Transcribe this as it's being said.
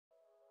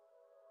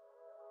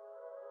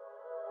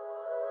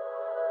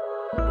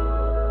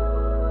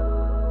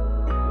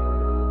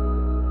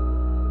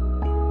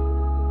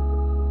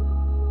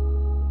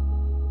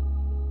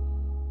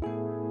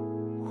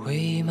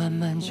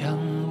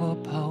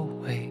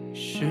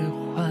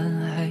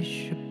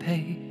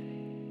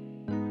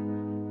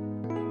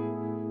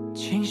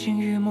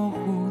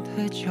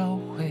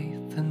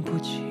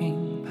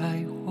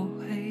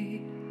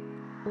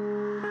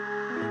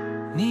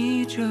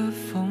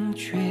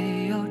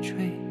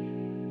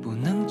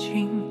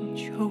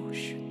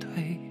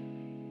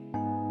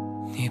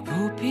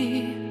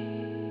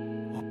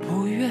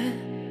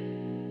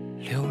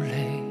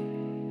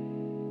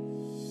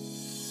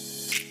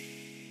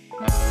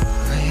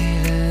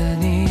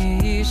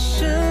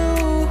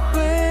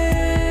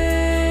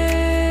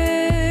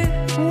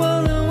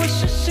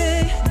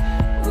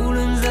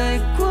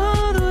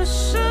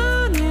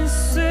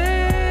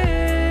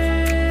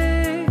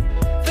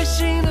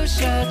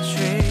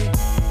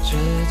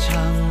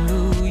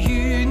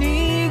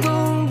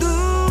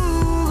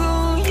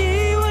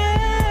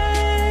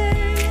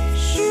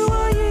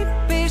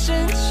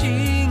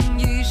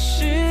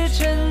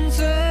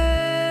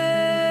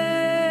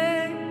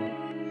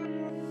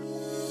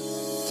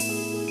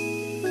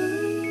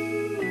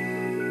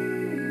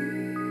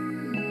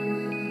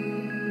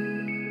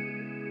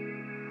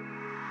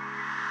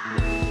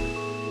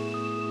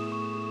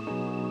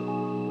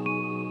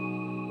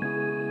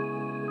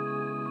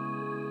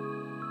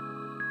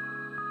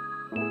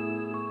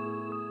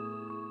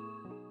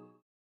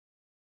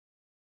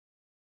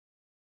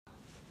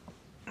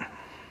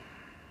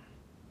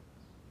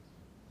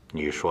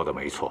你说的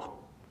没错，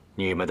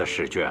你们的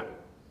试卷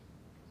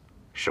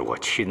是我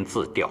亲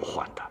自调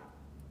换的。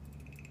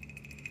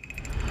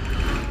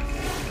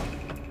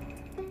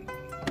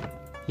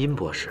殷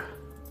博士，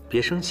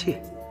别生气，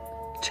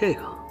这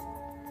个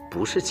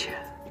不是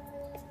钱。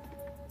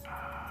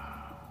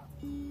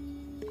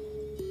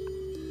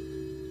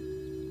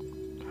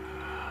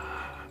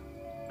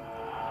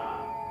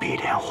碧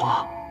莲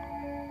花，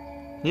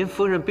您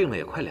夫人病了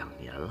也快2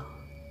年了，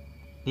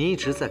您一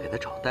直在给她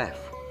找大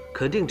夫，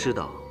肯定知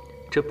道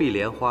这碧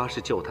莲花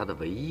是救她的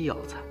唯一药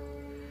材，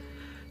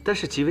但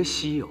是极为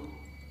稀有，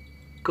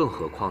更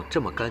何况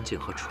这么干净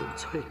和纯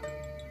粹的。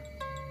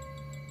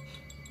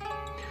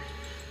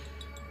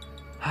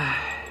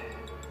唉，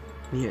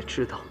你也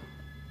知道，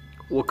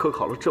我科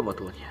考了这么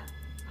多年，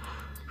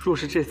若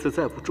是这次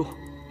再不中，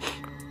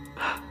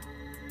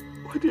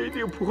我爹一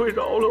定不会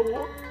饶了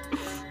我。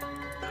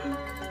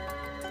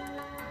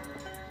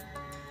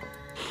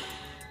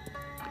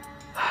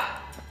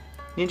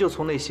您就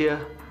从那些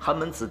寒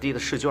门子弟的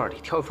试卷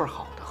里挑一份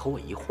好的和我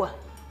一换，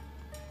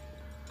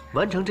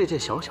完成这件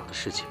小小的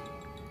事情，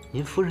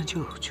您夫人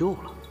就有救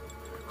了，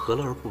何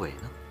乐而不为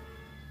呢？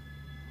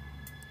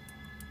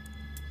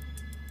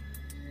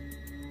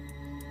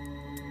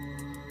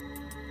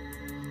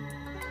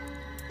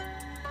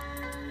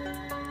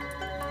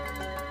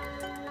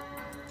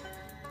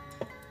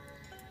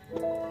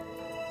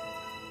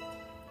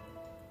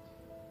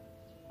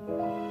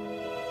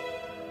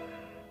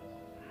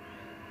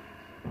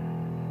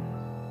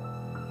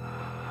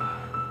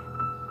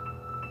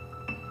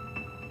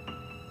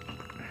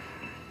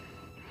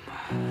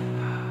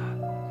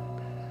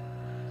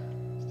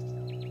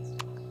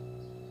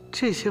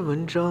这些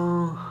文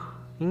章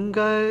应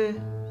该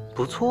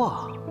不错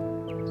啊。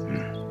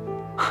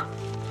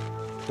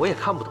我也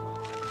看不懂。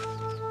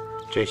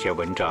这些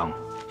文章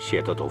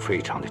写的都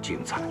非常的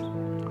精彩。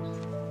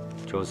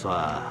就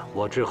算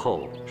我之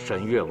后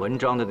审阅文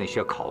章的那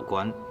些考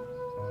官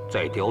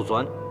再刁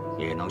钻，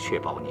也能确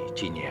保你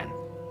今年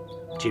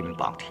金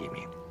榜题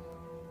名。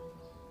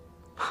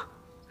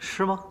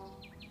是吗？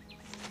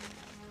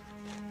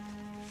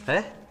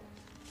哎，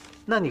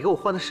那你给我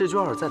换的试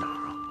卷在哪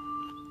儿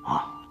啊？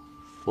啊。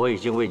我已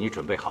经为你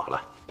准备好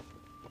了，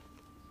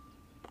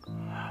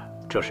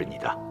这是你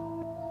的。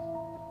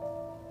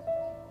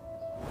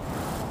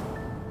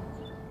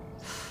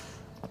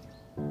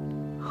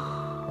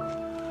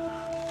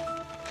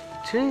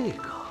这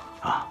个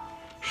啊，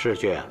试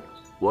卷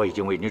我已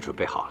经为你准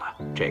备好了，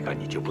这个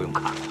你就不用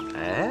看了。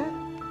哎，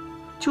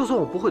就算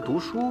我不会读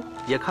书，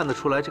也看得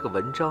出来这个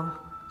文章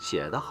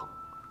写得好。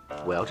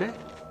我要这个，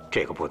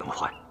这个不能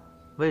换。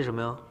为什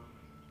么呀？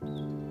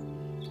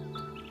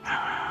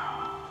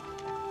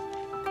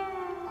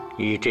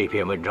以这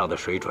篇文章的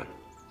水准，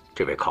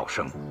这位考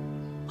生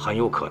很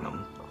有可能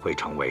会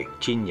成为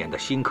今年的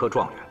新科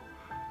状元。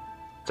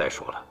再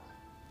说了，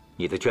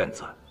你的卷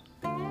子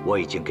我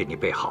已经给你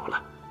备好了，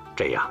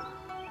这样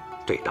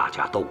对大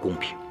家都公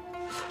平。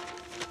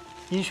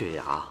殷雪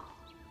芽，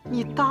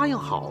你答应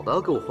好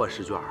的给我换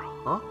试卷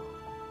啊？啊，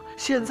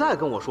现在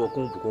跟我说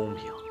公不公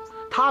平？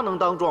他能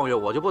当状元，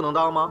我就不能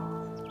当吗？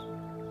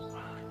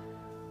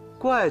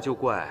怪就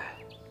怪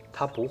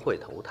他不会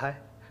投胎。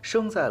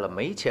生在了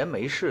没钱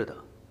没势的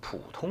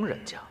普通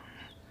人家，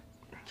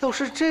要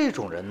是这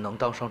种人能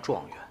当上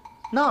状元，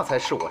那才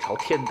是我朝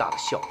天大的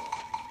笑话。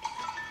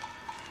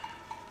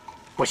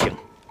不行，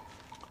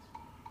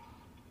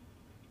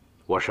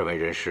我身为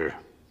人师，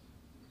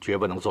绝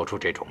不能做出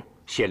这种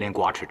牵连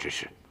瓜齿之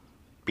事。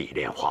碧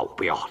莲花我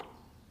不要了，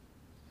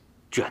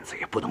卷子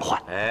也不能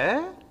换。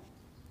哎，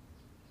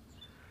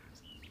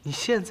你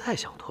现在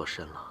想脱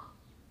身了？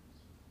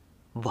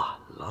晚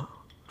了。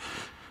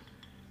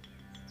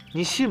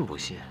你信不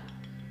信？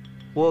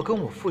我跟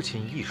我父亲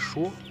一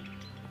说，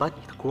把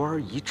你的官儿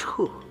一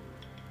撤，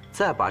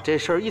再把这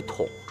事儿一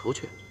捅出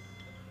去，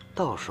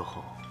到时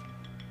候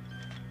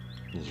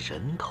你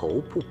人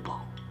头不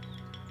保，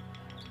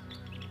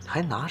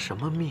还拿什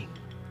么命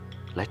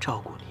来照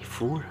顾你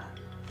夫人？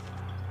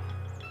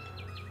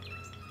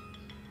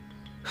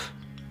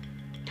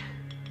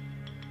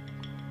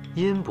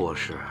殷博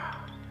士，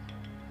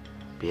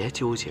别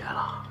纠结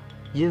了，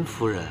殷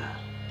夫人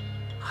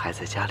还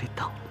在家里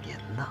等您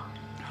呢。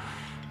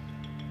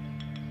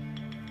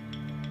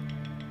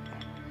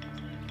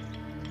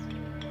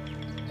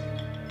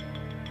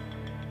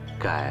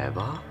改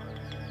吧。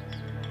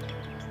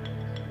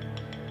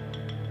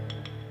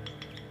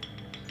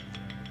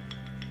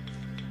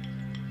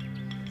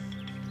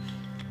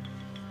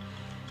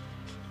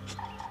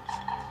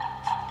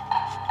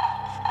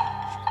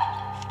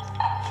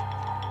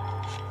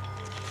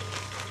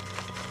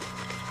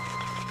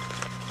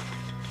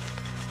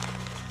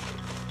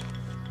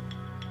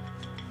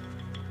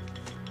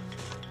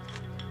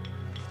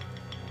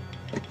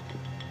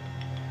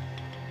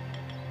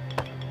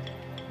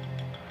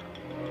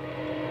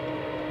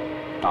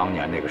当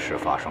年那个事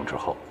发生之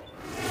后，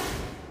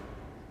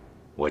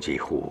我几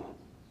乎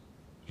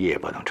夜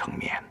不能成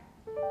眠。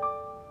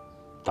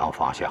当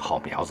发现好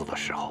苗子的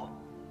时候，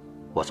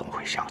我总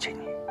会想起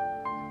你，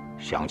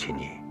想起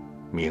你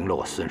名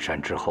落孙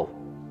山之后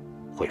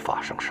会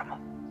发生什么。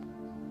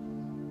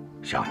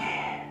想你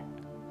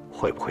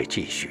会不会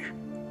继续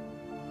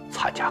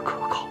参加科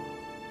考？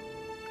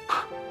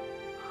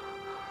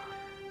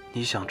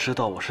你想知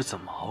道我是怎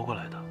么熬过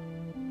来的？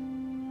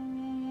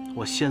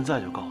我现在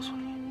就告诉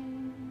你。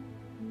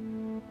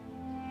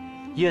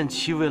燕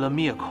七为了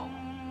灭口，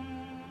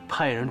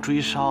派人追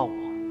杀我，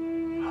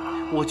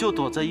我就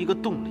躲在一个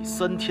洞里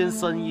3天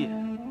3夜。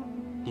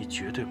你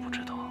绝对不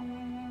知道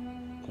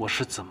我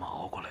是怎么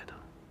熬过来的。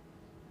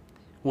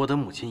我的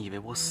母亲以为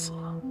我死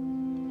了，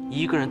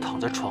一个人躺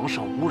在床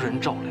上无人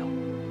照料，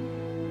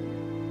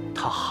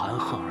她含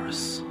恨而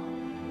死。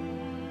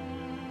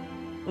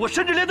我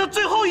甚至连她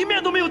最后一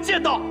面都没有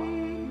见到。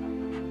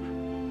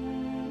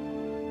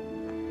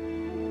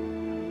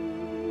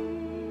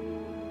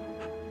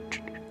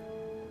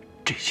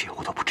这些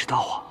我都不知道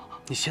啊！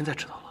你现在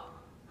知道了。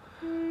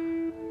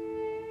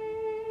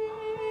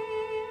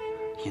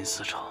殷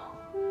思成，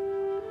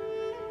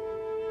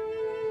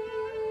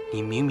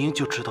你明明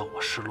就知道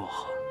我是洛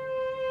恒，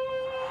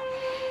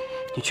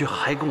你却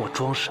还跟我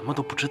装什么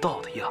都不知道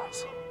的样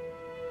子。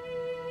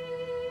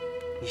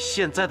你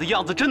现在的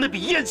样子真的比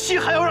燕七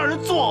还要让人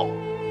作呕。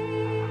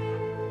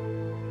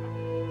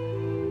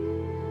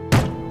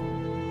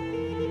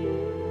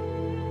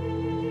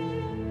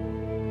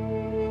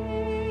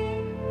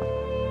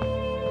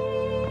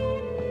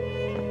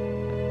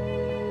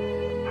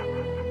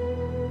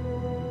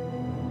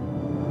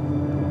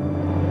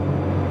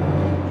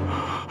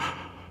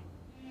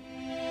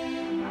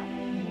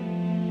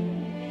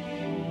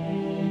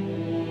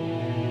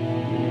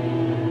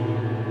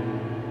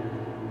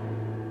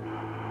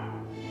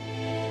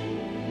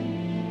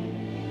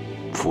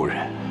夫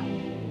人，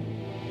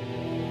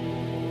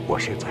我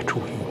现在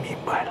终于明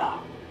白了，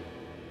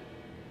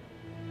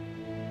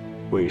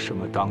为什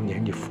么当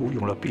年你服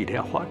用了碧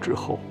莲花之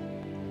后，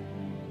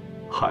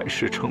还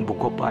是撑不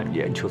过半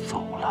年就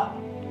走了。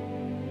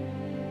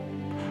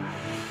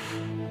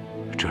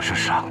这是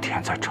上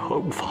天在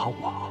惩罚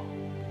我。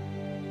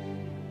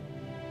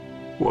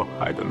我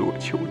爱的罗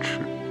秋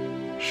池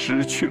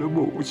失去了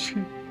母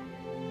亲，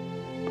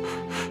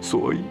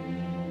所以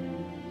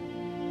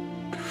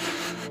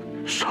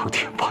上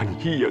天把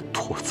你也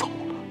拖走了。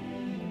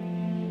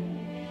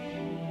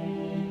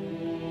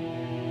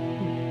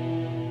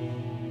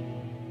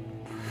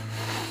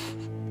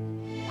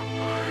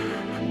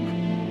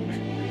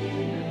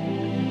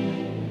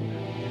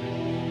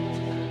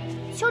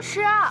秋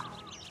池，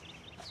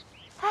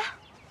哎，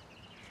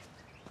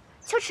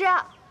秋池，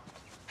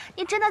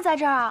你真的在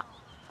这儿啊？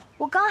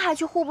我刚还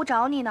去户部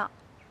找你呢，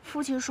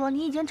父亲说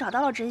你已经找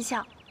到了真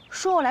相，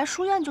说我来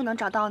书院就能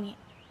找到你，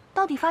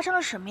到底发生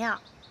了什么呀？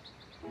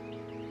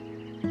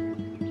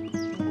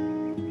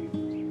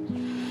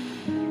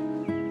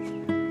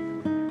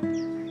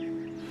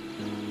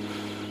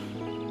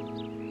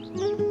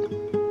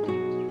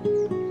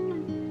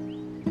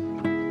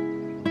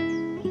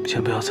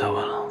先不要再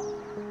问了，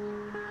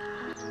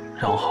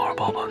让我好好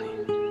抱抱你。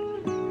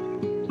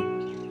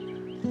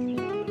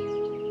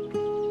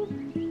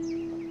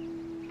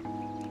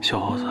小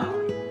猴子，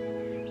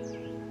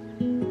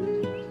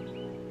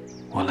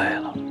我累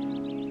了。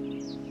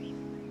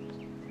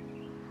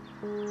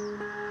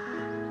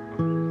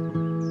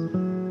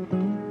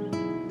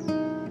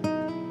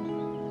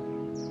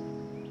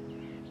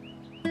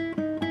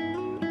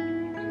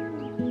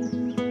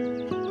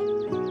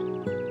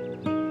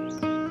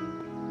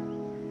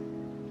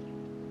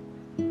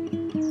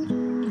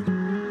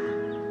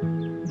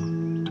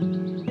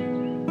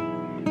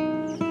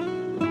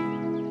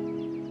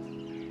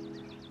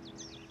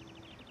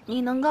你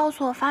能告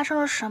诉我发生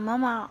了什么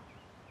吗？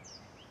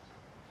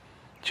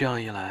这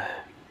样一来，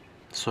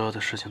所有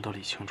的事情都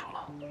理清楚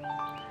了。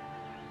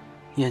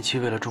燕七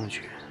为了中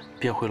举，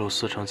便贿赂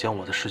司成将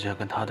我的试卷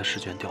跟他的试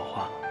卷调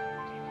换了。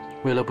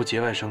为了不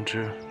节外生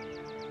枝，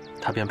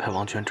他便派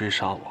王权追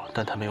杀我，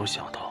但他没有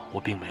想到我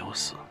并没有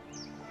死。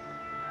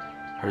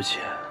而且，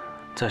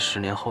在10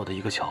年后的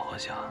一个巧合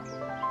下，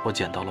我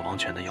捡到了王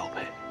权的药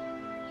配，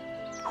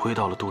回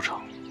到了都城。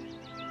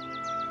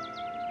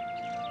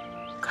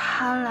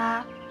看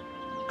来，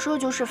这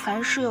就是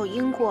凡事有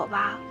因果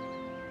吧。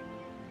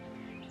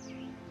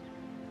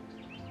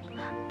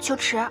秋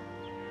池，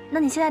那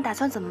你现在打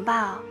算怎么办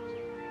啊？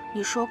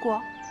你说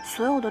过，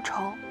所有的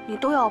仇你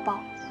都要报，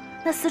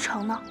那思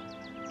成呢？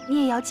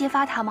你也要揭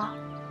发他吗？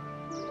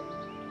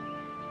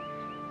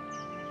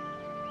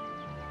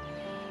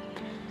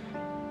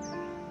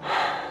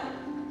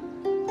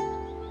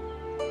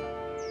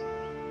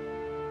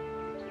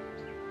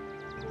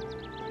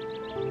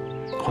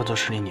换作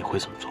是你会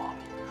怎么做？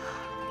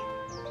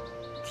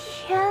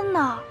天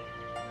哪，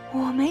我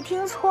没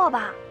听错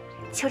吧？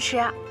秋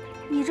池，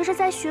你这是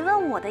在询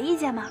问我的意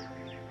见吗？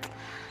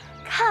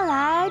看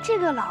来这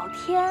个老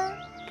天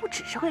不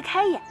只是会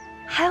开眼，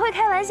还会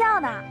开玩笑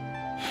呢。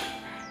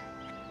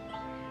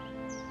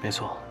没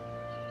错，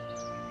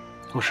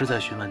我是在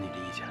询问你的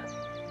意见。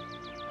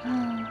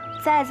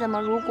再怎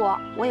么如果，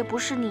我也不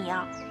是你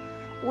呀，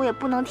我也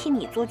不能替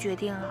你做决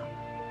定啊。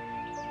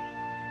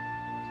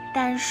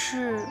但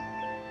是，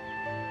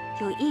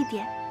有一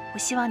点，我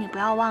希望你不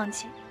要忘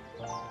记，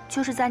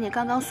就是在你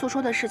刚刚诉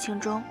说的事情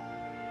中，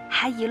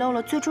还遗漏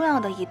了最重要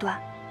的一段。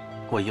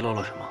我遗漏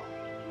了什么？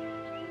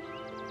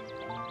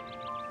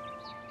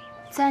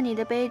在你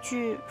的悲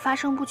剧发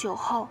生不久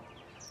后，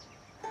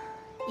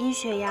殷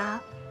雪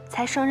芽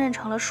才升任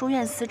成了书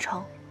院司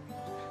承。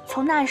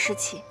从那时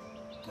起，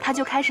他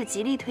就开始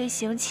极力推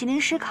行麒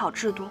麟师考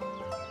制度，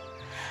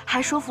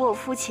还说服我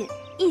父亲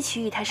一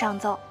起与他上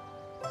奏。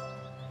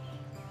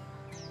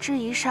这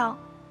一上，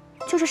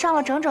就是上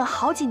了整整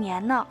好几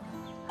年呢，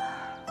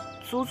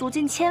足足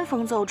近1000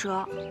封奏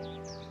折。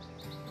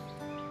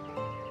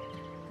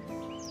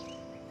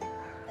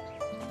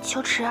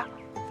秋池，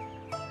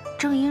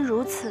正因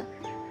如此，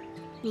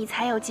你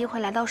才有机会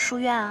来到书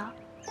院啊，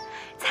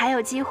才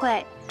有机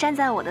会站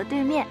在我的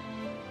对面，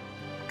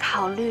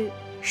考虑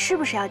是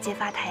不是要揭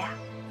发他呀？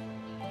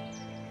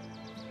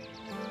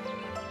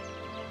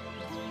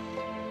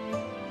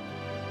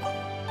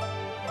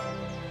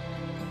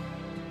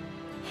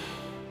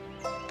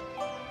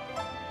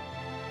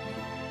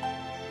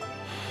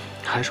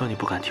还说你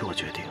不敢替我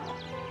决定。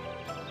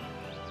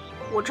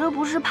我这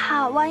不是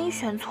怕万一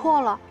选错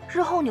了，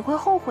日后你会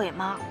后悔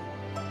吗？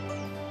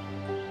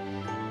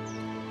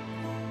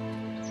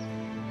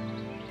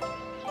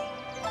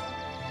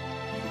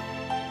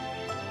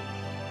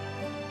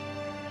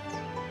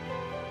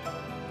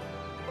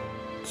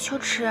秋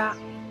池，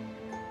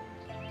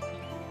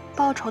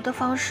报仇的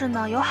方式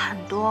呢有很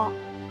多，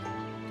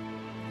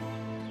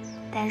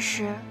但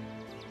是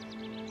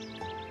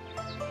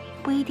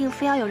不一定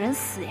非要有人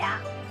死呀。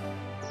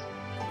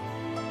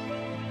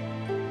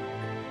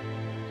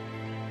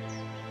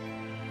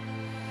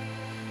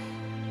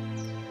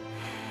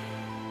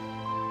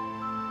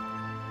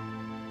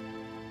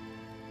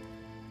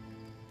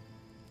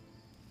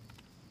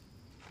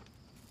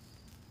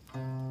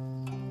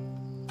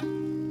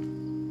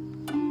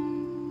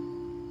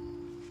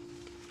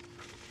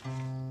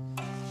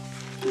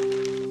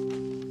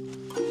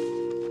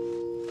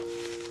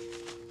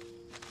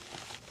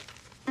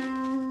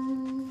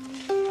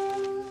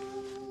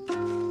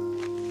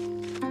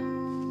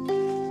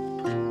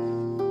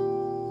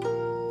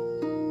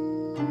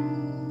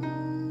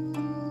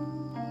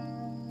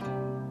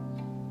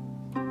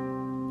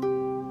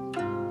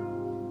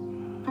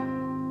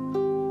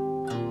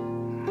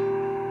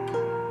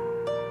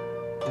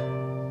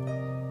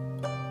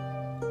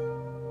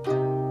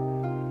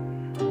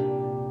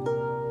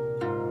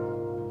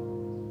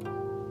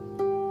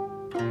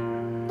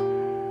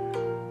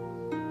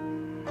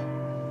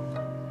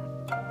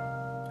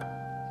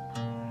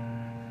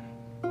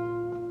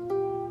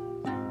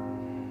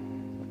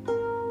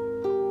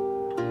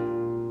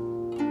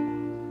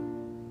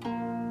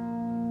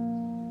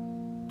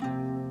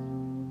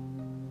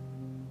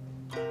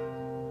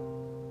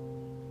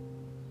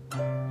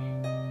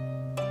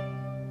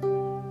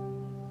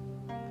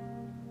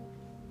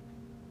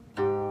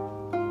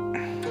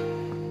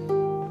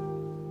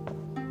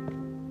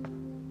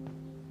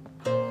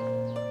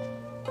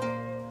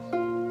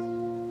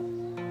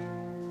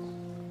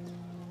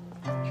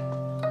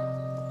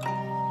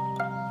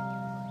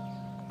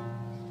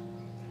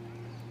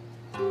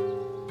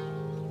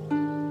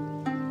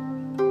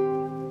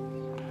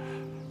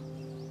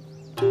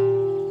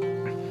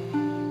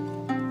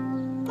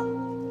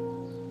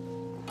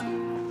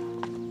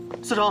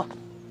司承，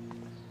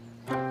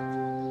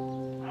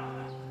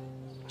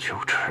秋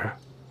池，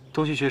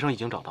东西学生已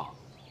经找到，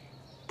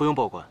不用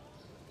报关。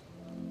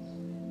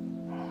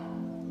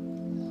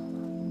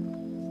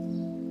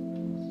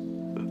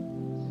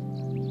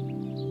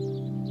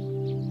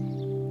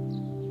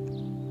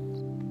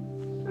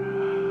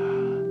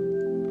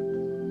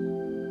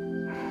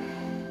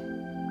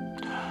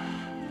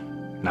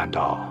难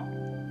道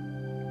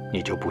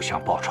你就不想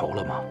报仇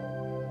了吗？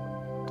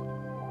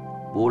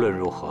无论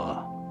如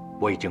何，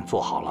我已经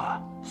做好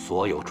了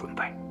所有准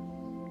备。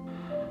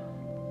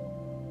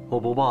我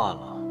不报案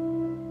了。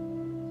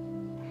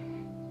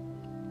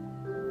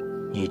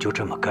你就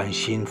这么甘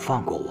心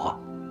放过我？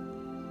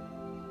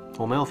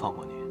我没有放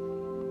过你，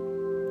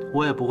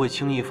我也不会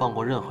轻易放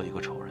过任何一个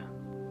仇人。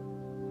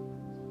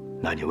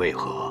那你为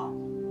何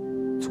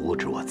阻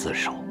止我自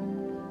首？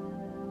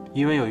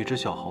因为有一只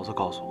小猴子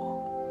告诉我，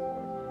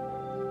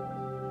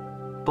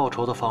报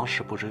仇的方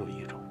式不只有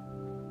一种。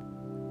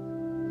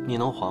你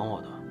能还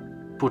我的，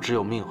不只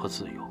有命和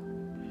自由，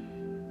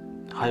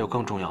还有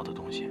更重要的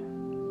东西。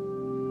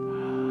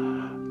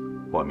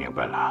我明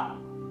白了，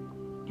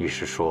你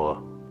是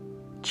说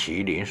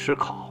麒麟师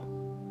考？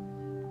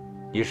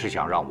你是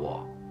想让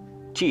我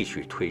继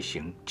续推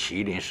行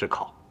麒麟师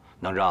考，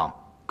能让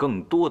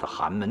更多的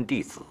寒门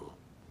弟子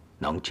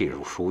能进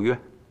入书院？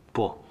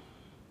不，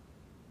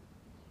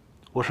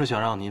我是想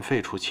让您废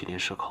除麒麟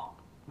师考。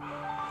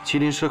麒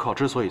麟师考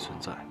之所以存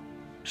在，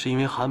是因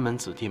为寒门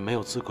子弟没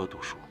有资格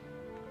读书，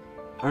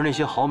而那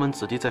些豪门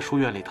子弟在书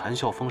院里谈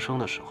笑风生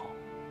的时候，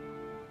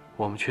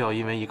我们却要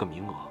因为一个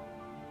名额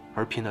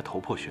而拼得头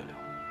破血流。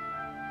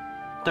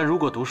但如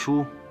果读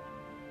书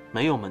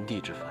没有门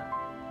第之分，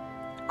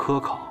科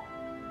考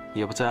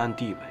也不再按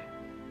地位、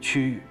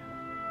区域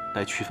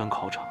来区分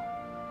考场，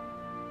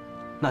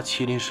那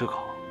麒麟试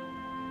考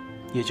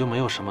也就没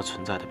有什么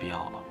存在的必要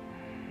了。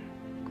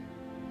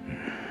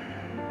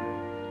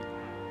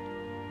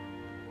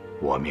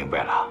我明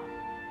白了。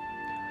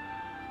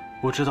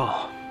我知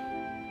道，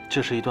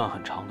这是一段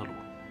很长的路。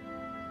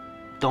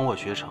等我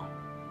学成，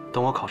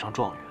等我考上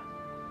状元，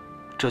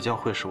这将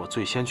会是我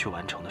最先去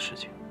完成的事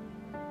情。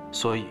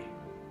所以，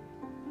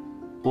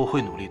我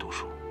会努力读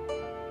书，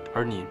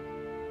而您，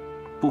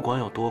不管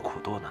有多苦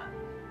多难，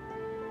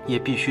也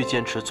必须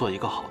坚持做一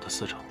个好的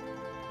司城，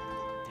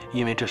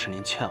因为这是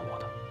您欠我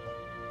的。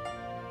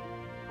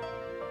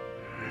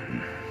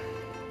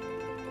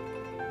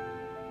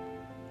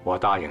我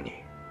答应你，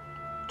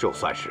就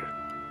算是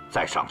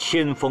再上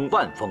千封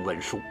万封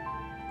文书，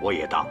我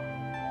也当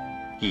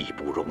义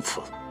不容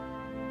辞。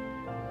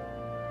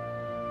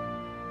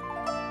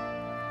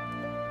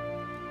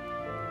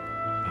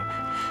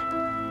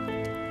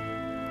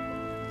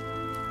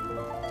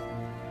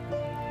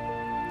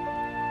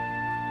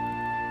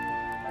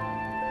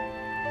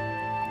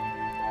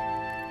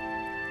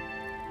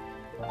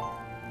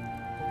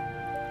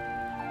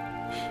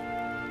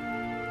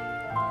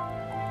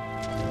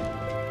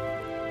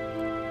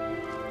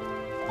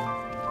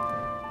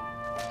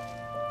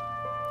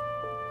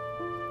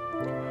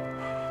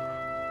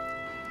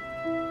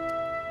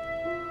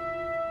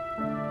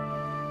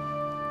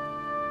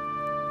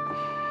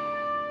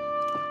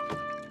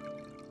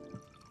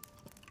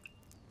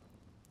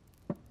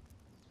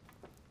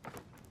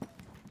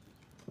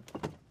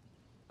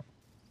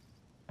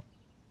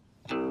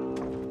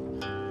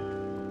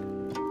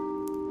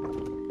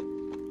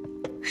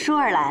舒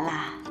儿来了，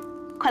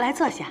快来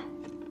坐下。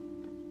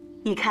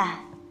你看，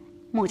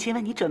母亲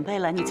为你准备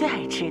了你最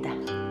爱吃的，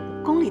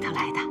宫里头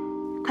来的，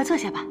快坐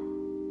下吧。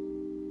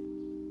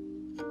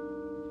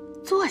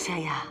坐下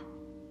呀。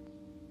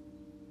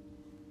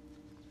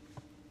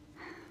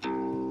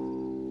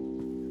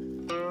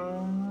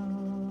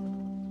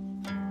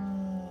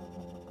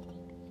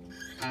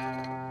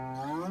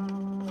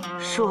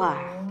舒儿，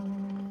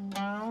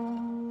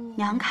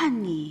娘看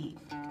你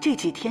这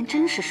几天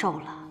真是瘦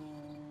了。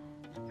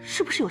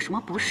是不是有什么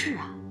不适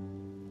啊？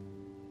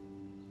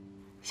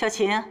小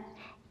琴，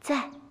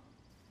在，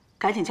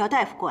赶紧叫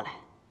大夫过来。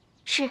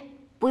是，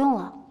不用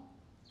了。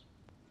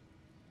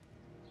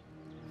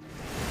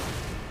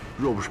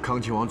若不是康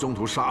亲王中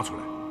途杀出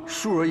来，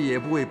舒儿也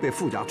不会被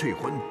傅家退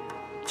婚。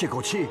这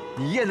口气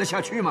你咽得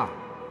下去吗？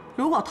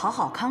如果讨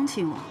好康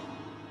亲王，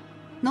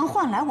能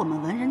换来我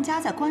们文人家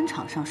在官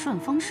场上顺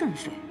风顺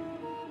水，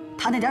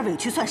他那点委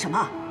屈算什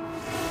么？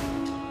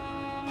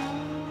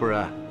夫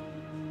人。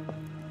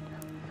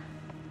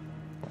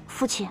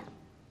父亲，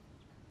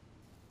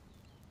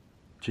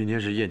今天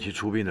是燕妻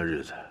出殡的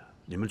日子，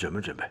你们准备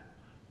准备，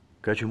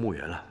该去墓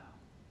园了。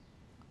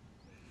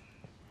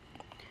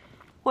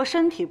我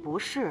身体不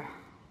适。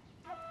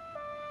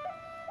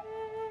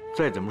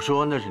再怎么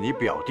说那是你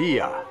表弟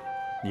呀，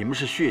你们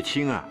是血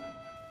亲啊。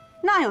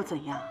那又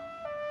怎样？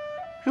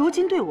如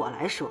今对我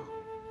来说，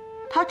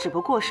他只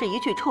不过是一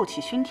具臭气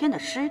熏天的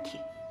尸体，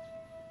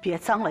别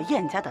脏了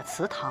燕家的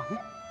祠堂。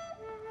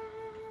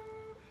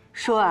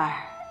舒儿。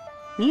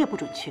你也不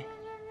准去。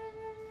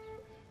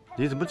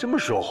你怎么这么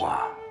说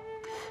话？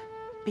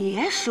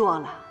别说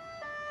了，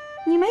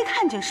你没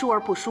看见舒儿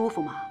不舒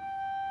服吗？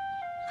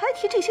还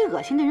提这些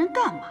恶心的人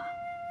干嘛？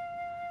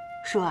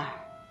舒儿，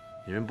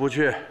你们不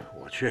去，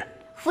我去。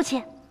父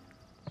亲，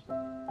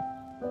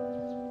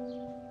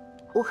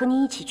我和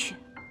你一起去。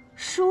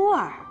舒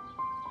儿，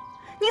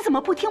你怎么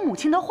不听母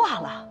亲的话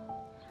了？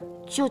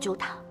舅舅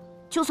他，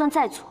就算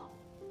再错，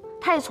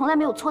他也从来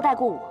没有错待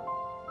过我。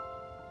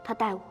他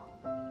待我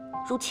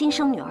如亲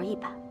生女儿一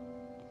般，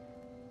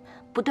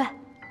不对，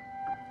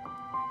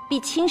比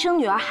亲生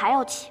女儿还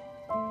要亲。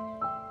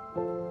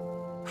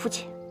父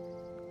亲，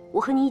我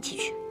和你一起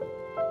去。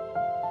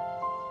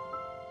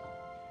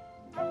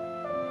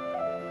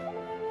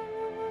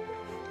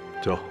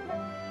走。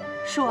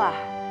舒儿，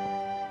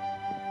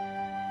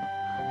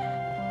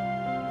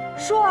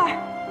舒儿，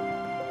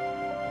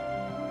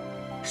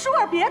舒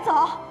儿，别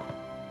走！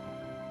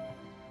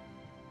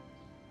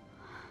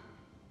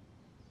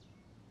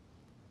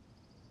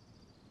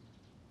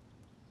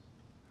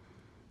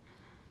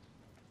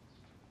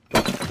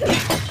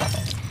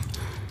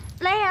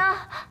来人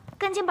啊，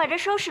赶紧把这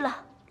收拾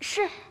了。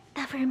是，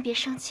大夫人别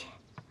生气。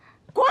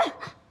滚！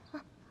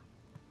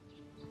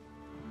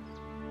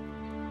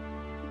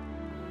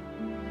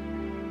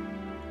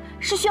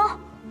师兄，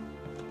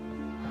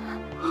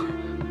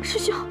师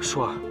兄，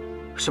舒儿，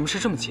什么事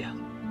这么急啊？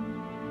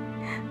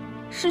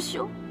师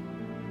兄，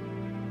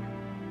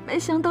没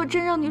想到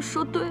真让你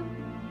说对了。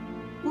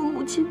我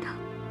母亲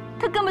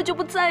她根本就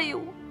不在意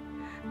我，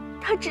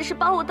她只是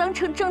把我当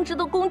成政治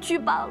的工具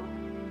罢了。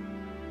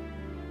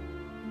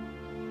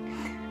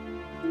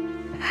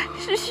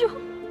师兄，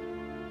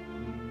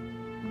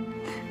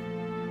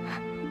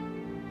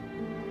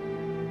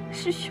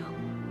师兄，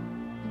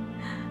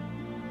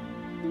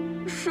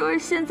舒儿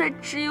现在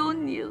只有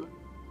你了。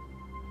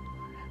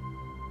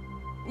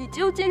你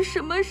究竟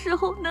什么时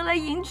候能来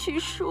迎娶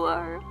舒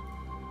儿啊？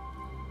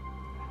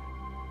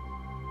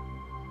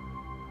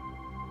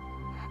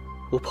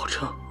我保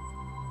证，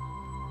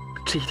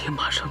这一天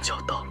马上就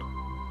要到了。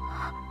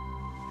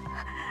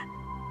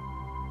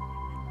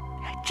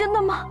真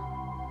的吗？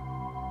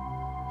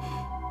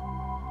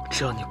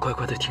只要你乖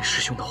乖的听师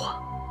兄的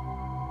话。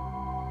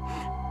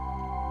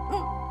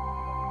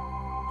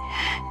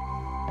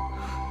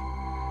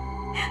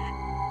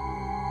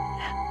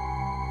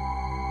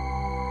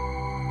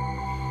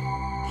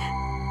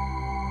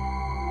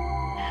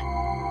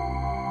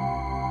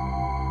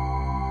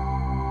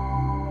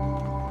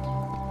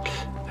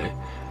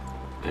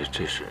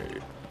这是，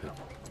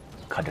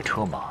看这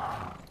车马，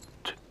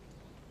这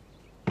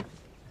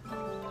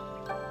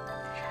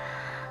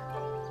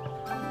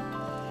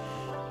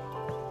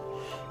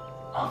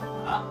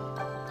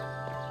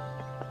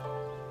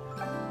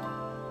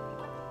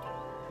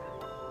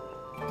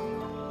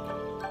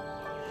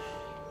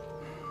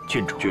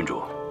郡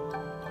主，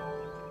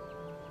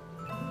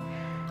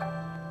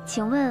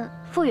请问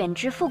傅远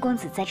之傅公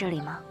子在这里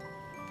吗？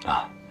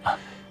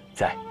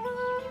在。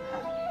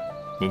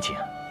您请，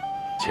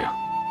请。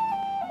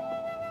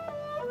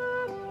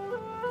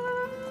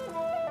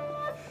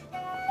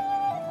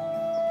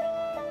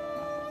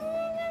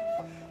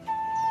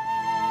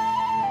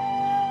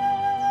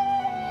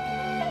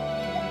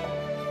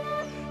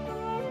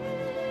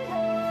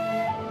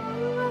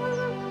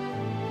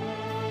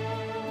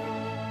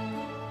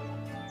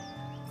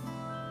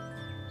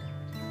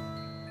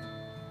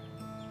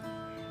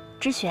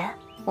知雪，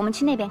我们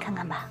去那边看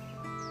看吧。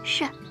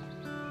是。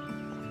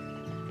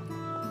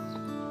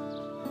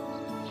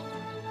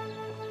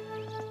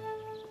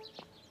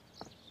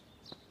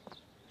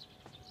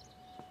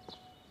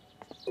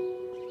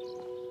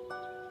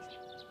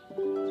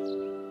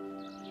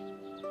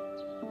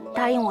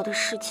答应我的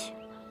事情，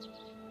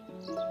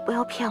不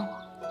要骗我。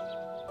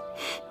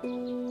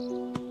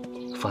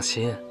放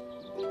心，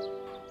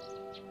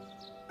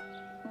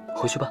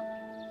回去吧。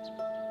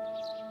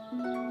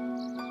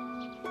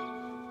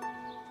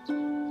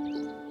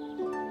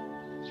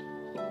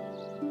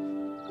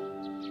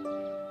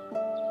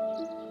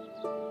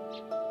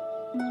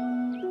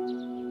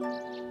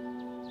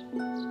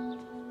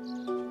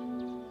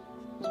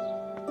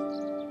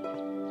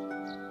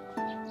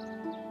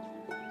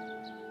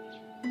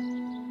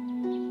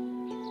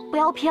不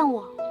要骗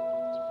我。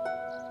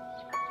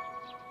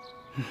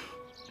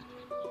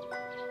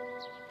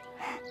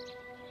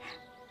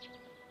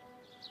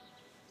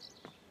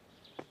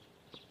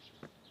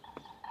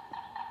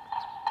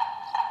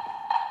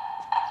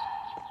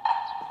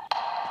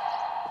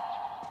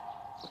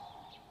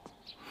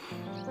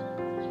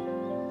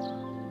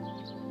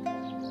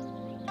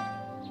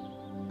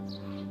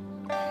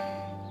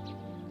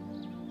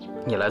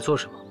你来做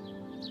什么？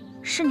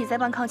是你在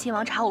帮康亲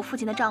王查我父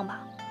亲的账吧？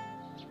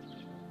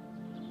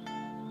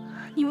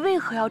你为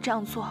何要这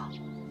样做？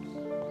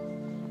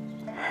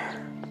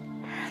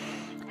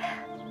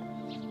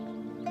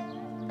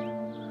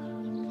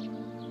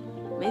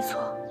没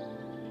错，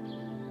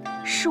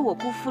是我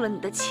辜负了你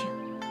的情，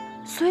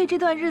所以这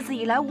段日子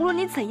以来，无论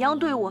你怎样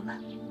对我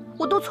们，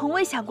我都从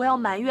未想过要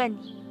埋怨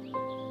你。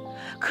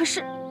可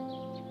是，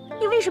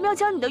你为什么要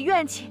将你的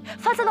怨气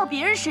发散到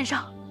别人身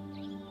上？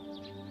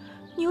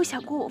你有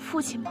想过我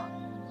父亲吗？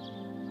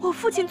我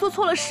父亲做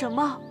错了什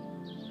么？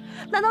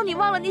难道你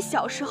忘了你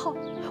小时候，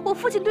我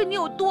父亲对你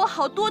有多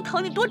好、多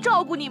疼你、多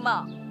照顾你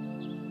吗？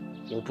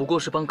我不过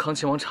是帮康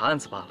亲王查案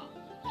子罢了。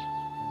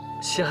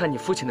陷害你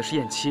父亲的是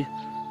燕妻，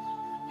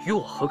与我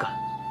何干？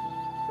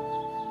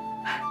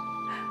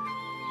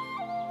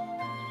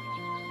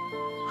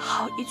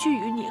好一句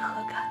与你何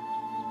干！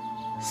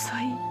所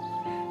以，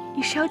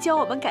你是要将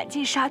我们赶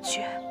尽杀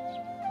绝？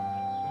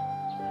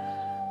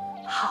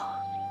好，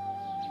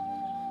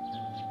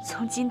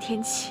从今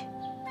天起，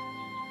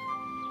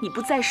你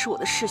不再是我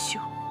的师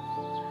兄，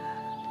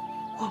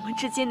我们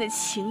之间的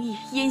情谊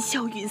烟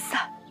消云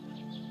散，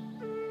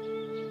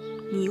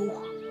你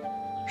我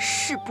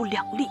势不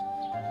两立。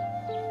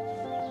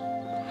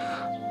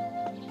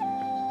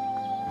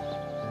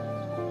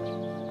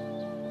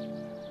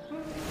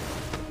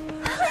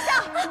退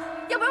下，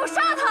要不然我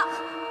杀了他！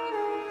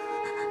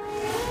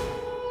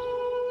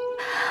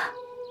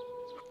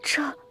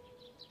这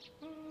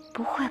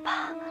不会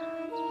吧？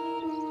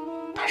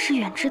他是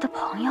远之的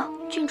朋友。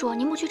郡主，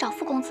您不去找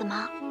傅公子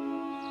吗？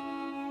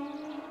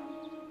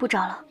不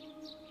找了，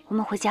我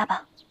们回家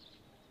吧。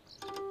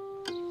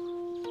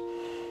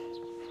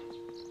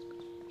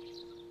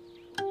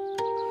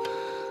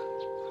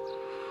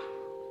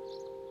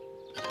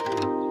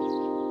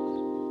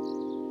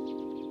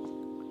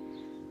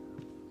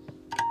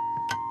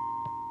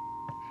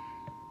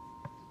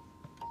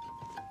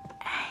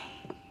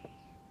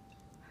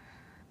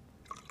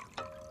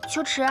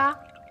秋池，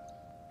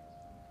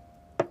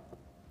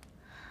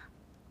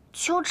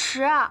秋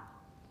池，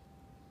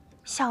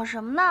想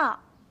什么呢？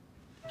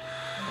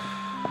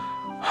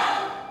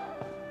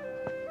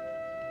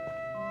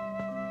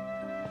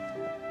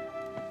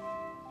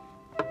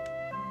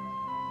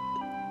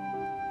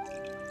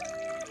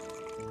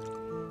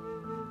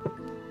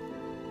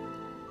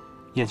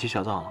燕妻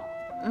下葬了。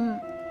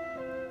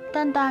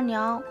但大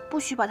娘不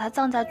许把她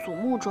葬在祖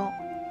墓中，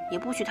也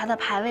不许他的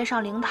牌位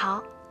上灵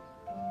堂。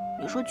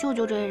你说舅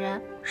舅这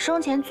人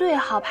生前最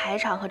好排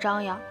场和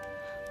张扬，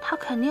他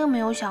肯定没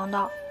有想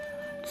到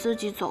自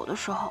己走的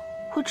时候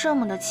会这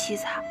么的凄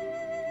惨。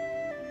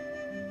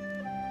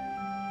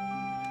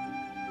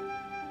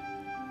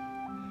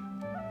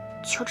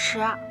秋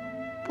池，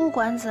不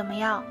管怎么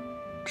样，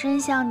真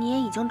相你也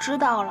已经知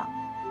道了，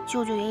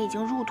舅舅也已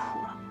经入土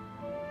了，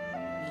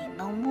你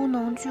能不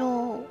能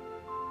就……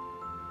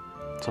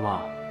怎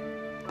么，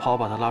怕我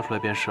把他拉出来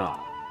鞭尸啊？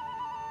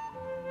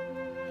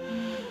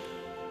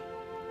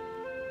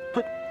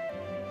不，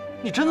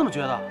你真这么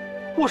觉得？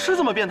我是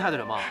这么变态的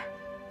人吗？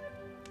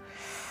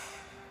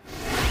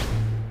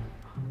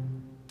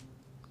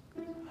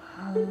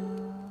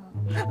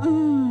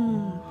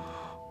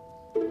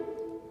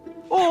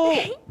哦。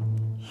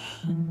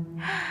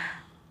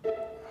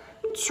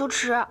秋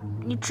池，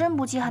你真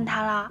不记恨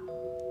他了？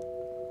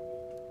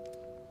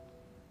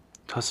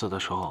他死的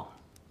时候，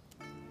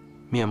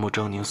面目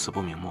狰狞，死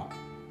不瞑目，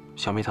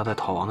想必他在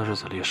逃亡的日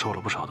子里也受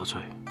了不少的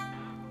罪，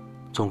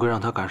总归让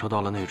他感受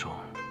到了那种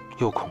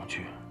又恐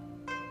惧、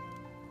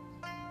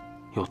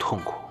又痛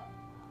苦、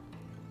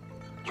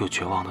又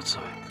绝望的滋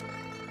味。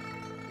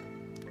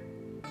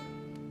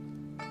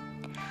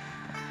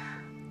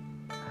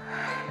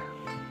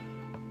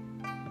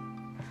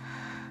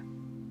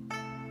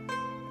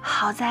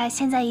好在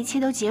现在一切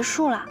都结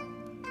束了。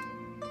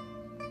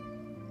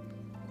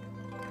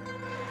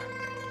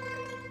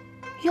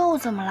又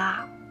怎么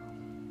啦？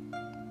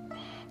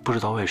不知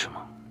道为什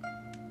么，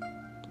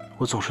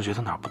我总是觉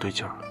得哪儿不对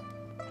劲儿。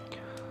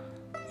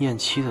燕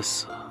七的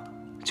死，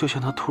就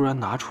像他突然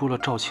拿出了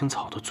赵青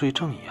草的罪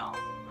证一样，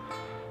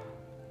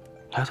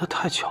来得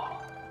太巧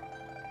了。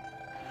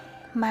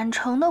满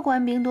城的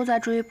官兵都在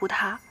追捕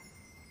他，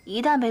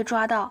一旦被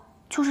抓到，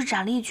就是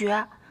斩立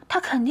决，他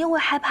肯定会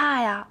害怕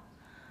呀。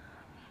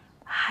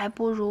还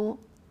不如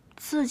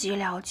自己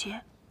了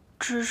结，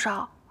至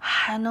少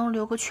还能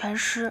留个全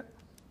尸。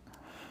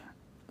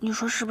你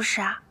说是不是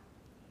啊？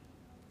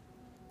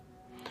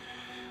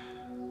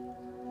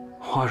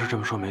话是这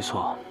么说没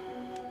错，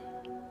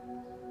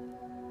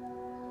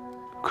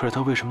可是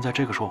他为什么在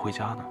这个时候回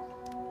家呢？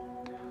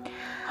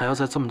还要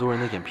在这么多人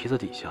的眼皮子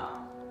底下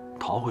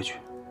逃回去？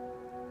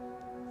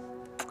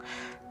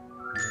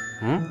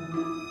嗯？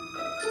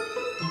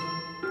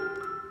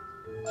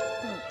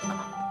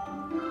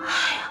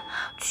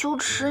秋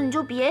池，你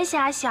就别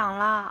瞎想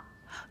了。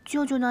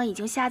舅舅呢已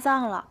经下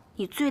葬了，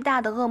你最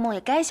大的噩梦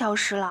也该消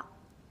失了。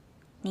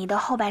你的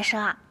后半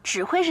生啊，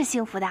只会是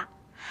幸福的。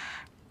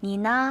你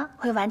呢，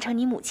会完成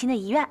你母亲的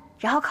遗愿，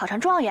然后考上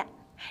状元，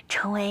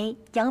成为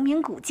扬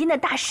名古今的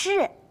大诗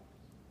人。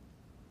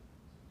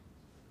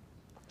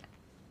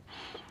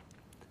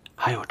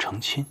还有成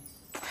亲。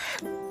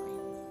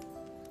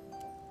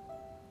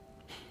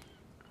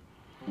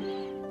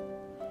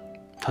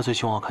他最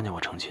希望我看见我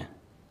成亲，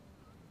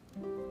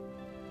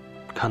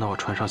看到我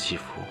穿上喜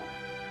服，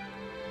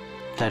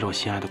带着我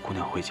心爱的姑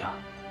娘回家。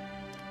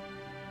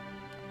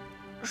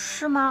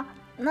是吗？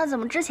那怎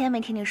么之前没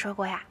听你说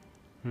过呀？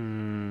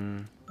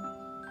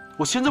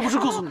我现在不是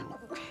告诉你吗？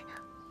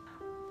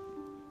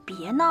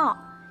别闹，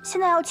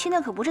现在要亲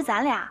的可不是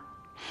咱俩。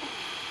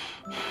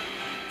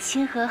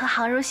清河和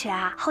杭如雪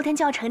啊，后天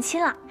就要成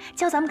亲了，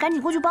叫咱们赶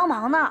紧过去帮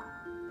忙呢。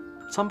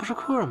咱不是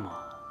客人吗？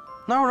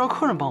哪有让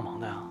客人帮忙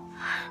的呀？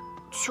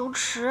秋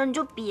池，你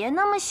就别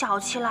那么小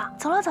气了。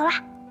走了走了。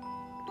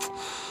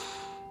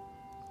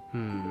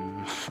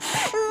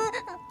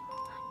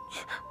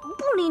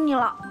不理你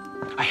了。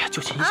哎呀，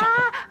就亲一下，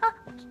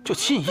就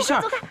亲一下。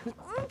走开，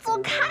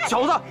走开！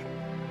小猴子，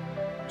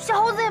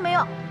小猴子也没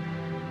有。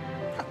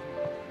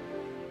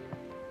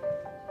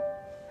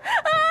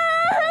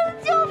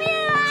救命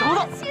啊！小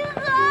猴子，清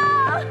河。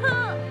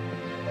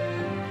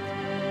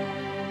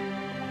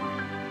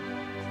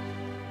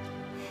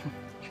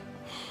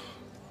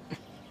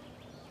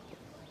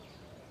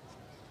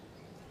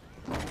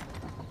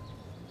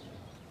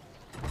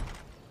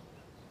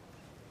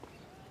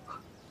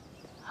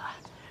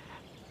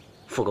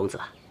傅公子，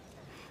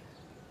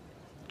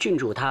郡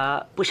主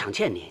她不想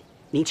见您，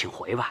您请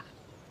回吧。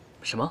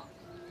什么？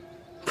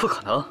不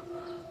可能！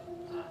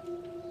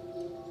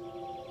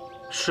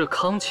是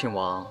康亲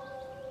王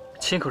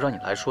亲口让你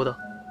来说的？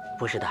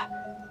不是的，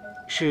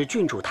是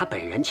郡主她本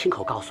人亲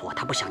口告诉我，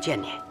她不想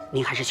见您，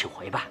您还是请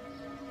回吧。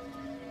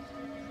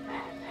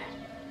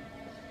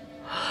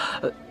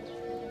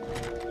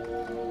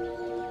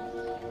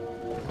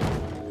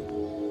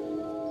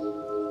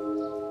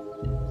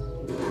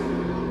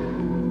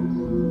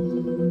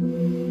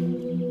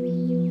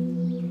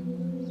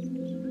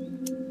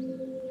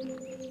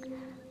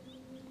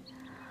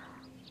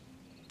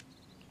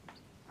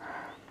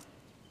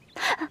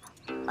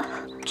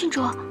郡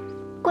主，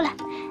过来。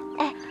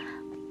哎，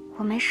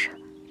我没事。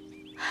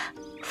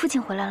父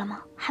亲回来了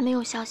吗？还没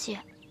有消息。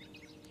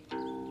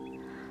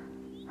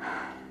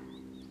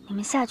你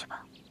们下去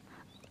吧。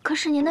可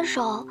是您的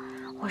手……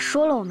我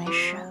说了我没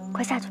事，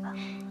快下去吧。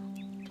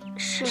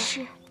是。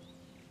是。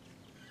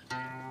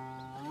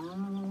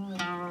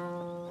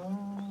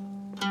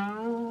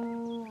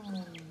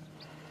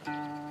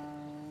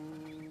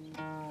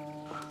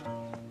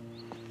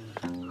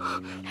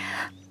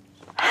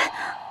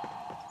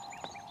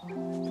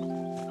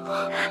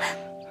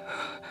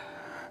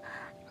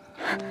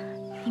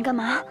你干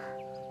嘛？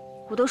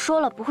我都说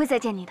了不会再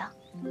见你的，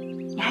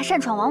你还擅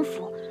闯王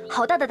府，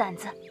好大的胆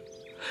子！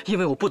因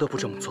为我不得不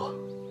这么做。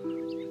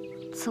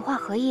此话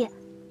何意？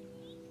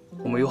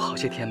我们有好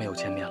些天没有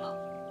见面了，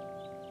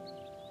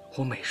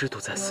我每日都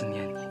在思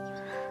念你，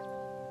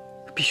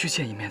必须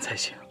见一面才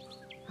行。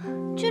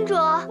郡主，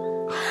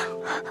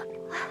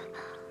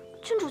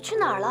郡主去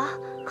哪儿了？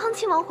康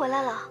亲王回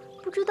来了？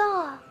不知道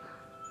啊。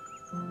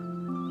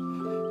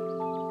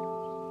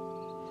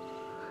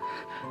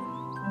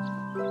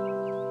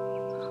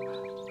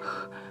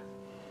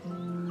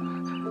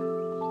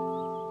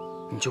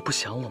你就不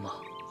想我吗？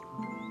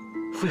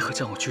为何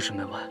将我拒之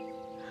门外？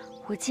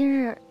我今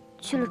日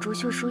去了竹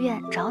秀书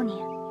院找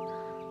你。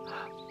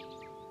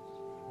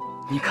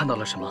你看到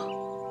了什么？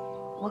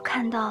我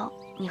看到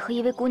你和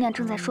一位姑娘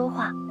正在说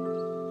话。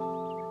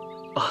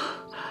啊，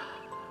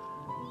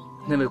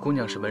那位姑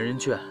娘是文人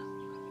眷，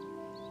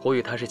我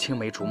与她是青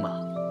梅竹马，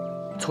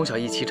从小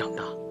一起长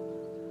大。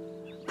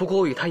不过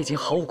我与她已经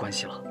毫无关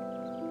系了。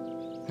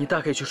你大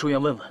可以去书院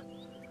问问，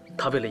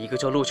她为了一个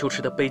叫洛秋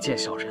池的卑贱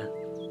小人，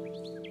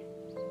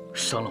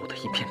伤了我的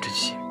一片真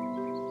心。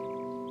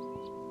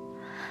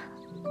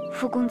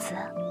傅公子，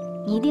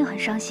你一定很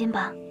伤心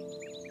吧？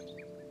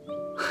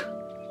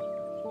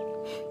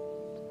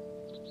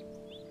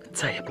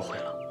再也不会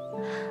了。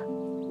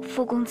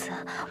傅公子，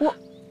我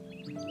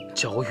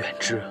叫我远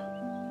之。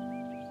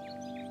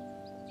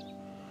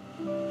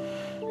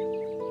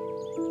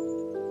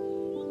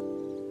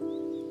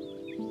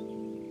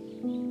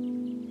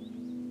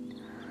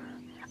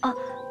哦，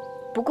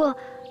不过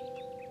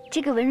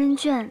这个文人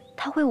眷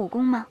他会武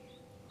功吗？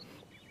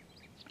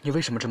你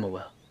为什么这么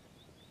问？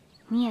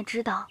你也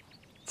知道，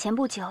前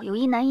不久有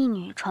一男一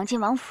女闯进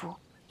王府，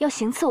要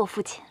行刺我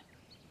父亲。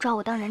抓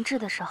我当人质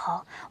的时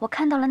候，我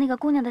看到了那个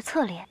姑娘的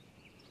侧脸，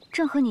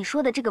正和你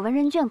说的这个文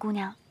人眷姑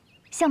娘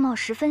相貌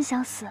十分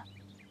相似。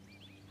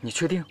你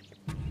确定？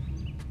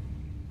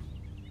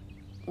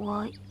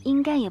我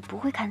应该也不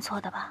会看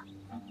错的吧？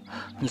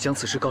你将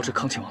此事告知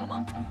康亲王了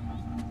吗？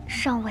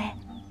上尉，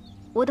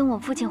我等我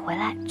父亲回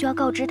来就要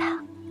告知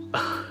他。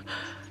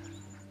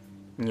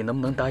你能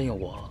不能答应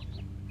我，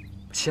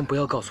先不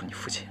要告诉你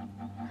父亲？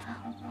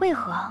为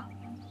何？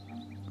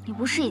你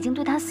不是已经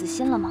对他死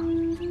心了吗？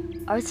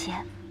而且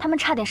他们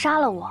差点杀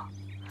了我，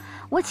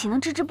我岂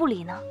能置之不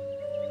理呢？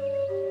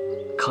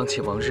康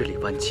亲王日理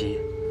万机，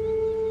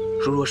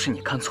如若是你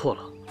看错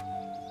了，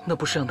那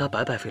不是让他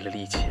白白费了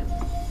力气。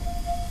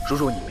如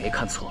若你没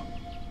看错，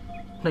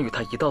那与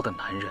他一道的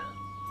男人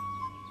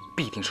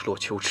必定是洛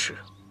秋池。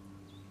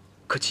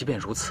可即便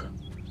如此，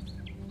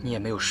你也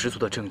没有十足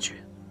的证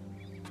据。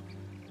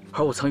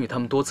而我曾与他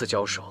们多次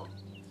交手，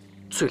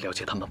最了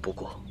解他们不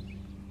过。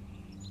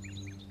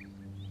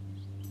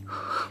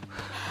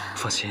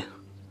放心，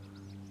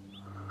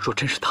若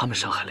真是他们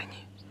伤害了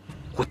你，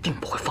我定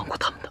不会放过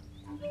他们的。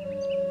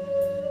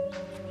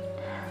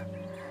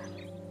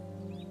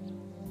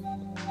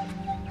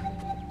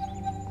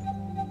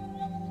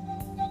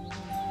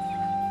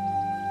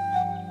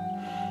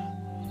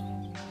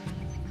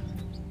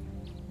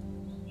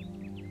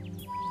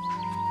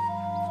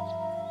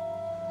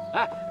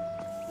哎，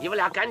你们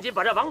俩赶紧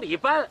把这往里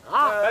搬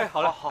啊！哎，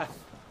好嘞，好。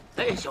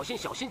哎，小心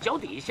小心脚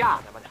底下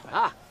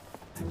啊！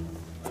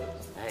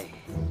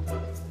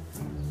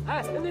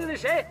哎，那个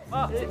谁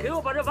啊，给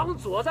我把这往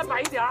左再摆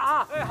一点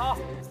啊！哎，好。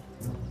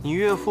你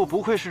岳父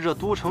不愧是这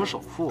都城首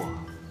富啊！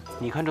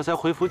你看这才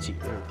回府几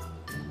日，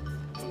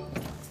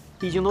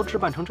已经都置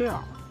办成这样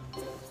了。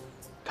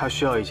他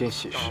需要一件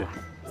喜事，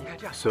你看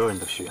这样，所有人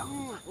都需要。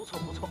不错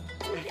不错，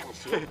这样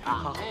行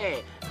啊！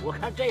哎，我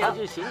看这样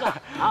就行了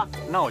啊！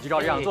那我就照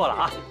这样做了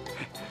啊！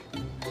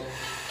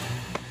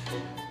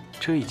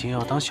这已经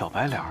要当小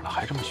白脸了，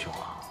还这么凶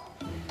啊！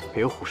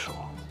别胡说，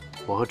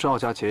我和赵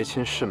家结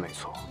亲是没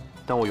错。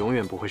但我永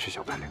远不会是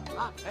小白脸。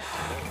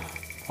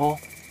哦，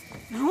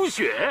如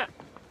雪，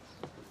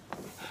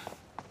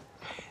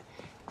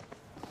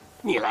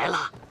你来了，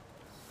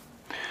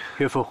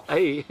岳父。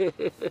哎，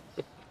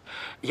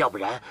要不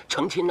然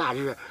成亲那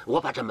日，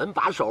我把这门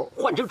把手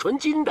换成纯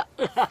金的，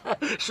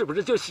是不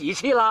是就喜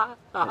气了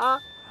啊？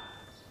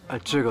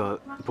这个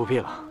不必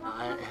了。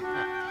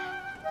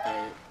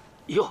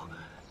哟，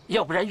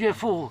要不然岳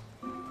父，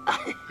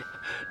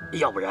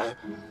要不然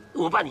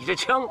我把你这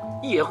枪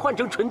也换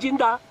成纯金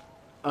的。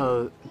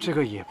这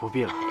个也不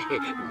必了。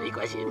没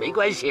关系，没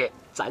关系，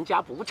咱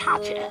家不差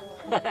钱，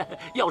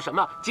要什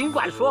么尽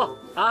管说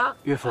啊。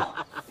岳父，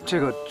这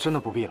个真的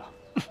不必了，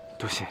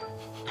多谢。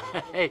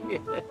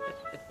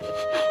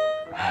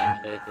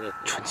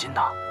纯金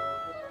的。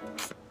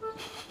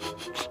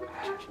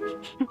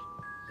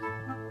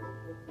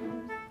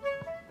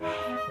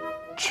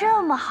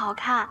这么好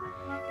看，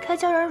可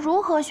叫人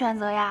如何选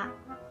择呀？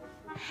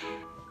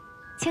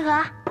清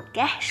河，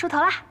给梳头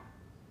啦。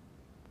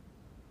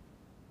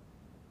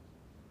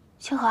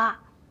清河，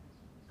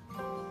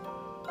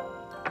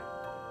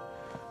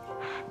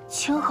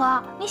清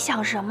河，你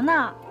想什么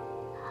呢？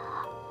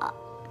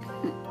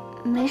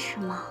没什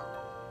么。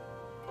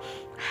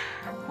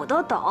我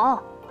都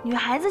懂，女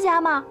孩子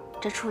家嘛，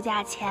这出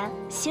嫁前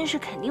心事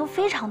肯定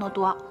非常的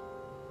多。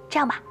这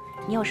样吧，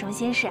你有什么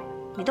心事，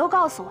你都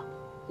告诉我，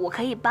我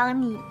可以帮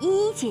你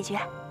一一解决。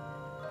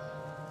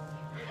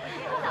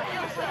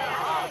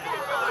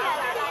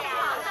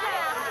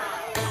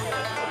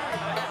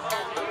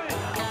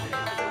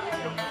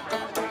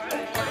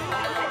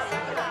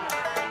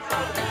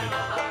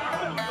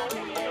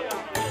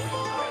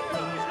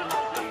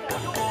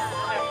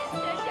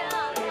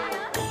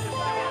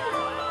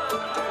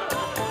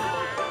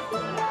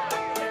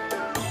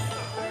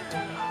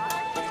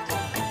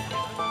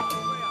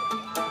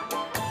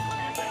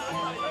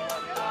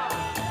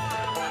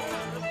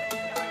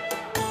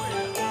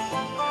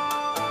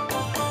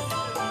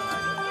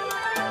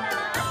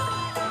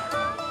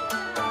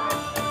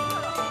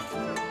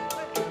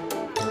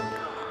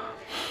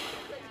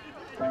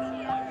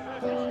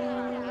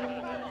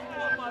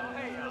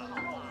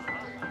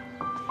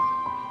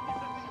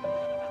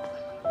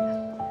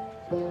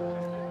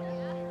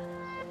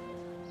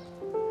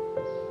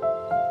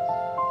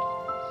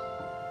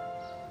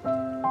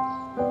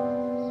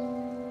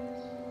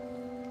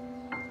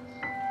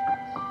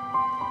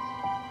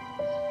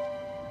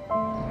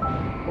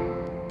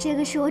这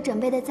个是我准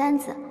备的簪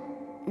子，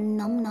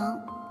能不能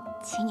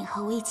请你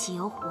和我一起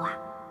游湖啊？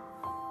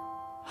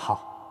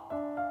好。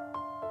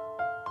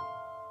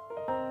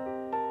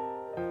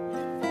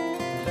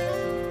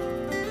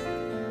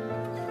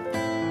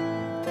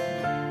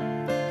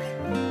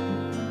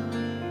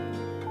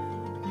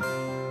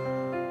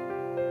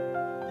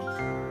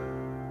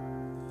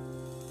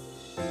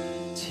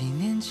几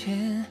年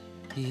前，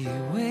以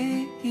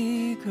为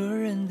一个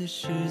人的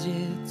世界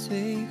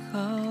最好。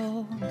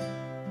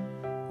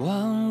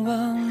往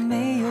往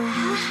没有遇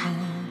见，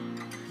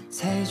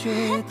才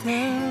觉得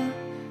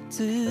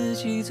自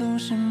己总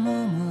是默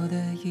默的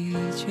一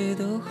切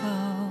都好。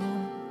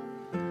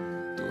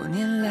多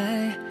年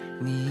来，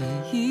你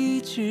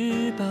一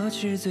直保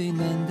持最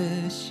暖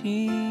的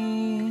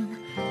心，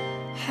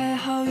还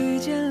好遇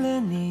见了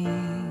你，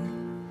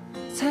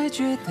才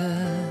觉得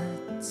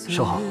自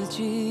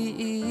己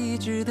一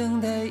直等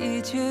待，一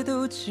切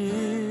都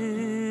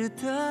值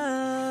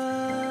得。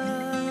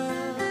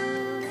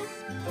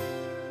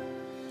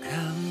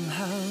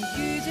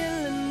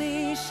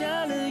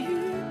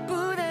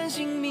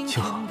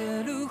清河，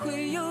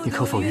你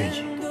可否愿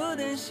意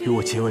与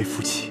我结为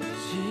夫妻？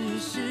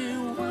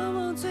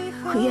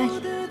我愿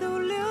意。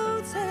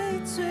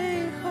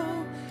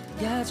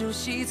亚洲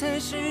戏才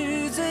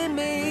是最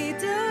美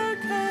的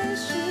开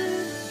始。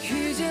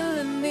遇见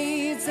了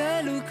你，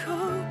在路口，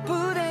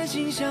不担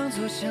心向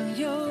左向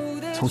右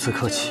的。从此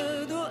刻起，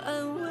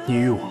你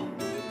与我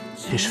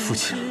便是夫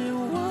妻了。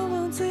往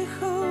往最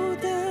后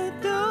的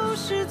都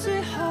是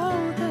最好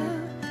的。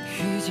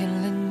遇见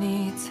了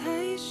你，才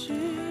是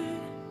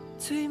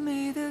最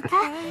美的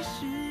开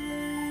始。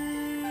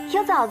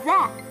有枣子。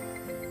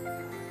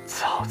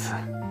枣子。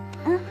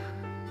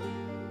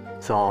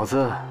枣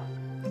子。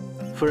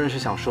夫人是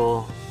想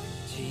说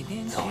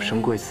早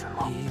生贵子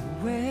吗？以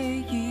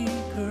为一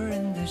个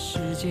人的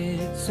世界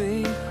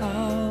最好，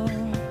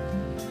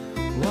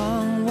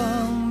往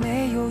往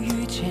没有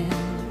遇见，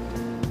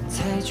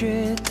才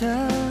觉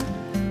得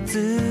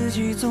自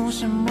己总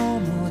是默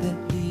默的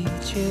一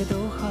切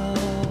都好。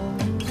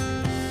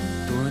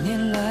多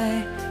年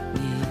来，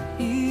你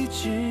一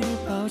直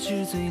保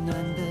持最暖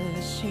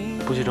的心。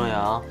不许睁眼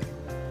啊！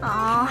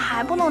啊，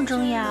还不能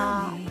睁眼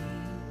啊？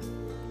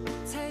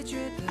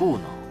不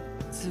能。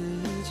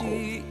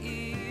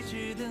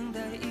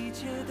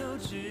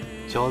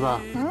小子，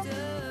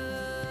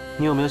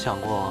你有没有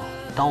想过，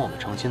当我们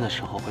成亲的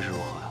时候会是如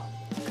何呀？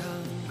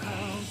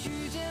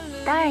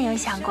当然有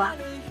想过。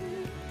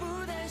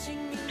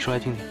说来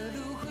听听。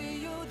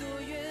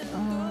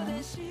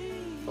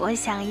我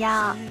想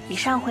要你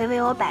上回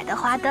为我摆的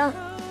花灯，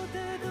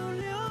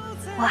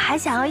我还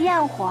想要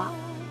焰火，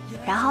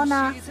然后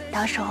呢，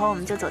到时候我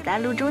们就走在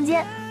路中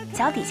间，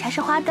脚底下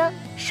是花灯，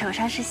手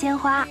上是鲜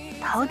花，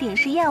头顶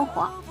是焰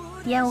火，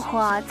焰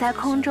火在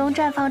空中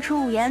绽放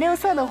出五颜六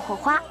色的火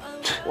花。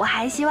我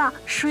还希望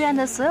书院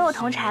的所有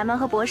同柴们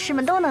和博士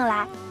们都能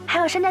来，还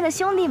有山寨的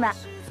兄弟们，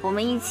我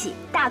们一起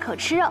大口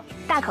吃肉，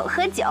大口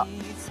喝酒，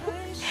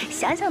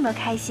想想都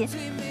开心。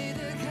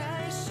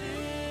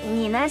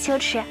你呢，秋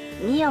池？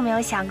你有没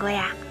有想过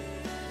呀？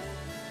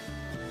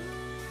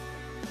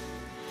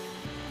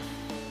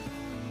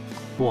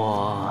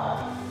我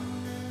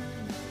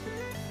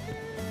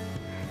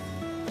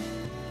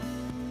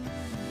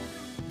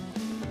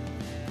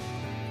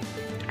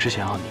只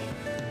想要你。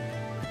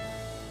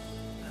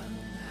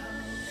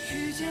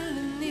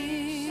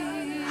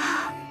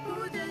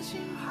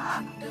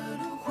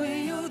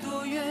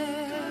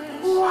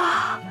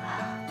哇！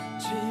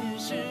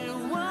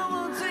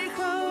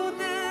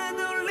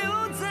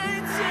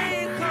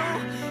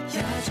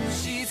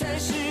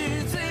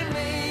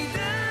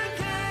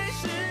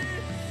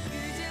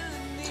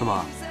怎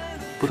么，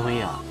不同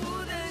意啊？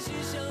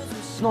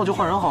那我就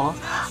换人好了。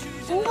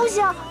不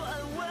行，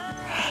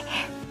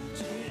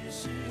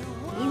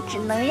你只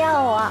能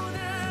要我。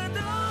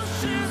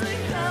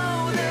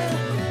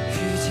遇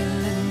见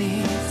了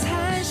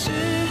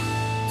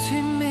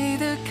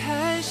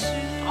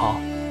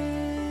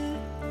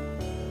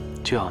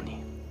就要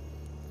你。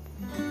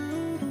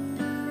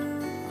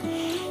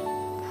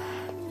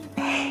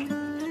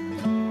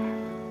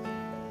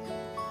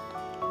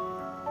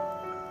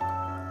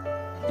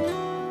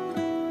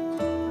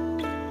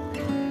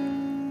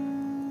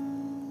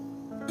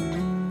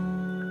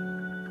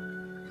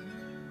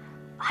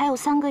还有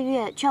3个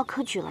月就要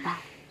科举了吧？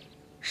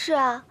是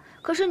啊，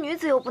可是女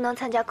子又不能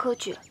参加科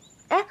举。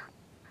哎，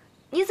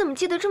你怎么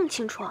记得这么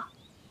清楚啊？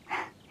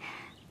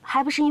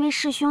还不是因为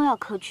师兄要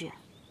科举，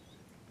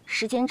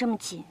时间这么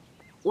紧，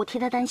我替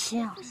他担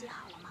心啊。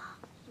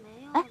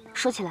哎，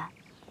说起来，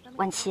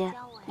婉琪，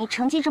你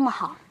成绩这么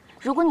好，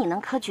如果你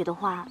能科举的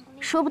话，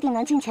说不定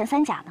能进前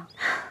3甲呢。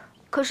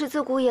可是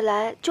自古以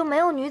来就没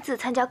有女子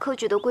参加科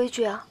举的规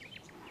矩啊。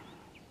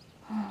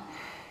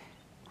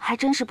还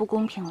真是不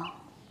公平了。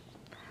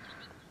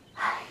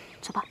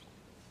走吧。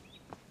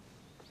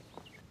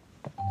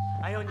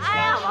哎呦，你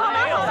下完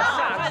没有？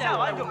下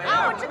完就没了。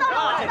啊，我知道了，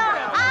我知道了。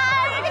啊，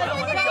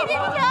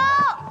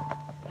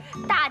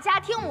停！大家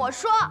听我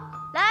说，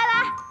来，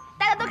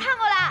大家都看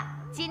过了。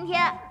今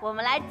天我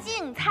们来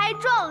竞猜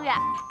状元，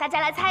大家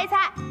来猜一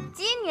猜，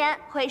今年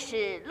会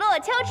是洛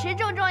秋池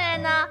中状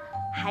元呢，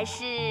还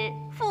是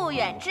傅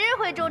远之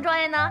会中状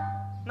元呢？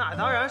那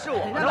当然是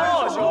我们洛。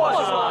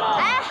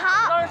哎，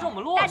好，当然是我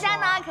们洛。大家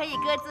呢可以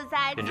各自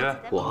在自己的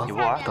笔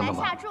下面来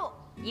下注。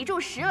一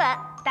注10文，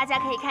大家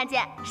可以看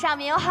见上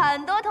面有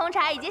很多铜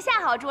柴已经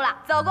下好注了，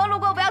走过路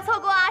过不要错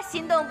过啊！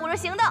心动不如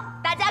行动，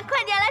大家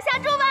快点来下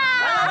注吧！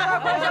来，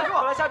快下注，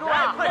来下注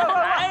啊！快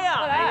来呀！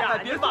哎呀，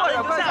别坐着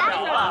就下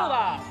不了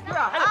了。对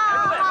啊，还得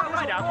排队，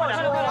快点，快点！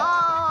哦，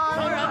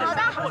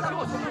好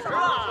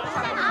的。